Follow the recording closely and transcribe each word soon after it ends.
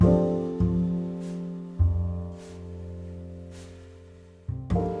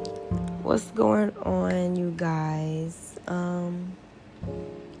What's going on, you guys? I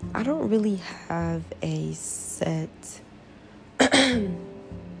don't really have a set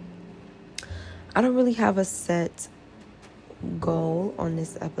goal on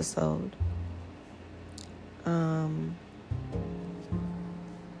this episode.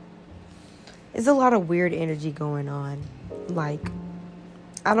 There's a lot of weird energy going on. Like,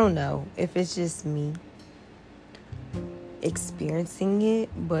 I don't know if it's just me experiencing it,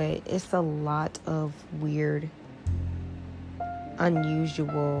 but it's a lot of weird,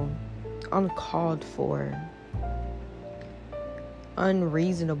 unusual, uncalled for,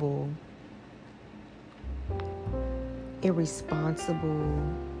 unreasonable, irresponsible,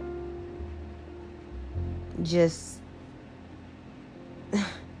 just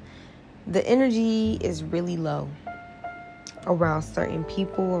the energy is really low around certain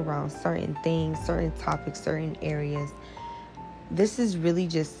people, around certain things, certain topics, certain areas. This is really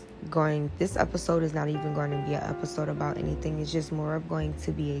just this episode is not even going to be an episode about anything. It's just more of going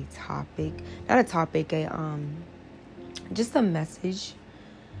to be a topic, just a message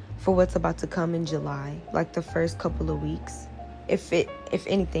for what's about to come in July, like the first couple of weeks. If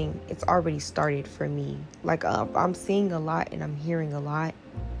anything, it's already started for me. Like, I'm seeing a lot and I'm hearing a lot,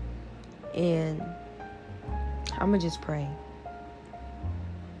 and I'm gonna just pray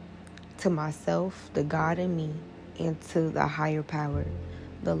to myself, the God in me, and to the higher power,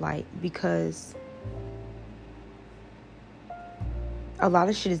 the light, because a lot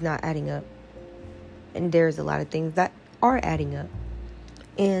of shit is not adding up, and there's a lot of things that are adding up,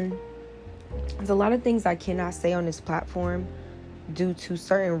 and there's a lot of things I cannot say on this platform due to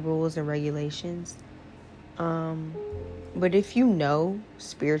certain rules and regulations. But if you know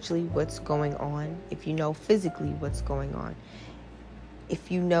spiritually what's going on, if you know physically what's going on, if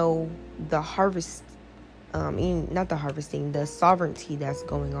you know the harvest, not the harvesting, the sovereignty that's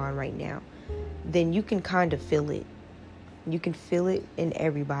going on right now, then you can kind of feel it. You can feel it in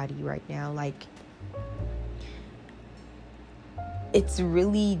everybody right now. Like, it's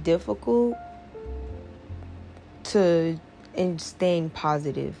really difficult in staying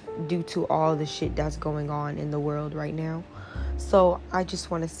positive due to all the shit that's going on in the world right now. So I just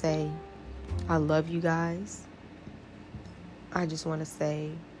want to say I love you guys. I just want to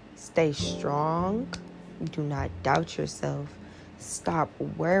say stay strong. Do not doubt yourself. Stop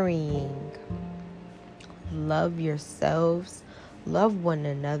worrying. Love yourselves. Love one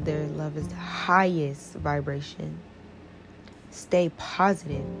another. Love is the highest vibration. Stay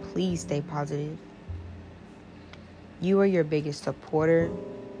positive. Please stay positive. You are your biggest supporter.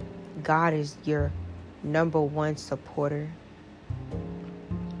 God is your number one supporter.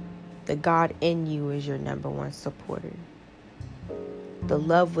 The God in you is your number one supporter. The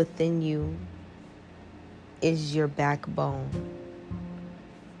love within you is your backbone.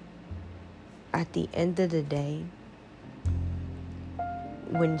 At the end of the day,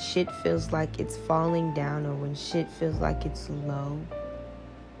 when shit feels like it's falling down or when shit feels like it's low,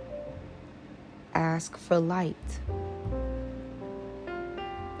 ask for light.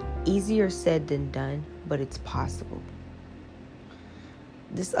 Easier said than done, but it's possible.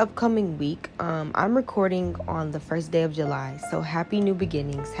 This upcoming week, I'm recording on the first day of July. So happy new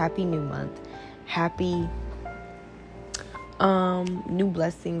beginnings, happy new month, happy new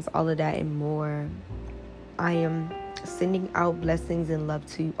blessings, all of that and more. I am sending out blessings and love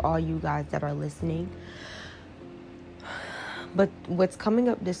to all you guys that are listening. But what's coming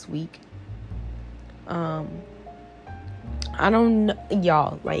up this week, I don't know,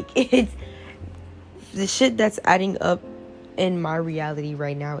 y'all, like, it's the shit that's adding up in my reality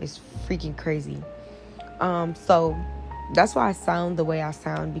right now is freaking crazy. So that's why I sound the way I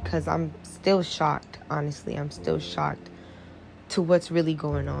sound, because I'm still shocked. Honestly, I'm still shocked to what's really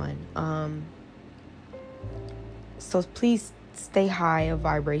going on. So please stay high of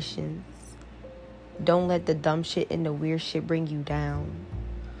vibrations. Don't let the dumb shit and the weird shit bring you down.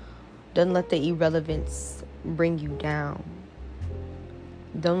 Don't let the irrelevance bring you down.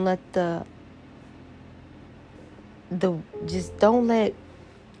 Don't let just don't let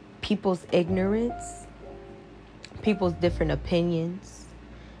people's ignorance, people's different opinions.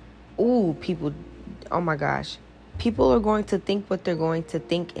 Oh my gosh. People are going to think what they're going to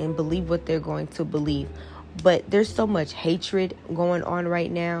think and believe what they're going to believe. But there's so much hatred going on right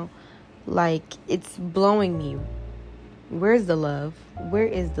now. Like, it's blowing me. Where's the love? Where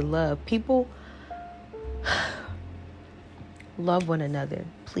is the love? People love one another,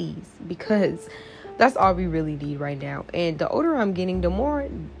 please, because that's all we really need right now. And the older I'm getting,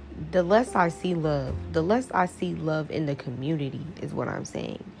 the less I see love. The less I see love in the community is what I'm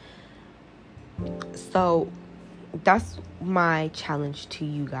saying. So that's my challenge to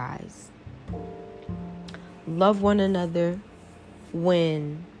you guys. Love one another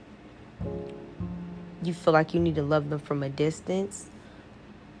when you feel like you need to love them from a distance,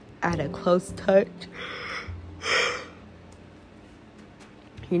 at a close touch.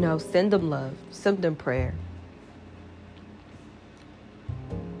 You know, send them love, send them prayer.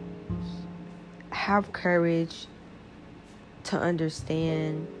 Have courage to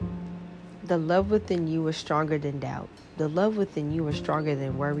understand the love within you is stronger than doubt. The love within you is stronger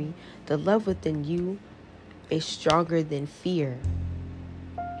than worry. The love within you is stronger than fear.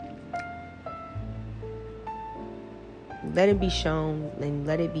 Let it be shown and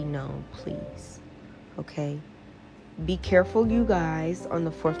let it be known, please. Okay? Be careful, you guys, on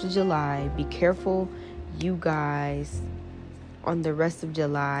the 4th of July. Be careful, you guys, on the rest of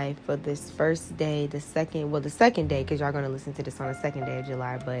July for this first day, the second day, because y'all going to listen to this on the second day of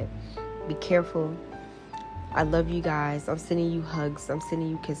July. But be careful. I love you guys. I'm sending you hugs. I'm sending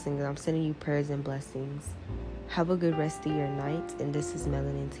you kissing. I'm sending you prayers and blessings. Have a good rest of your night. And this is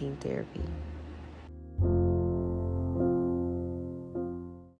Melanin Team Therapy.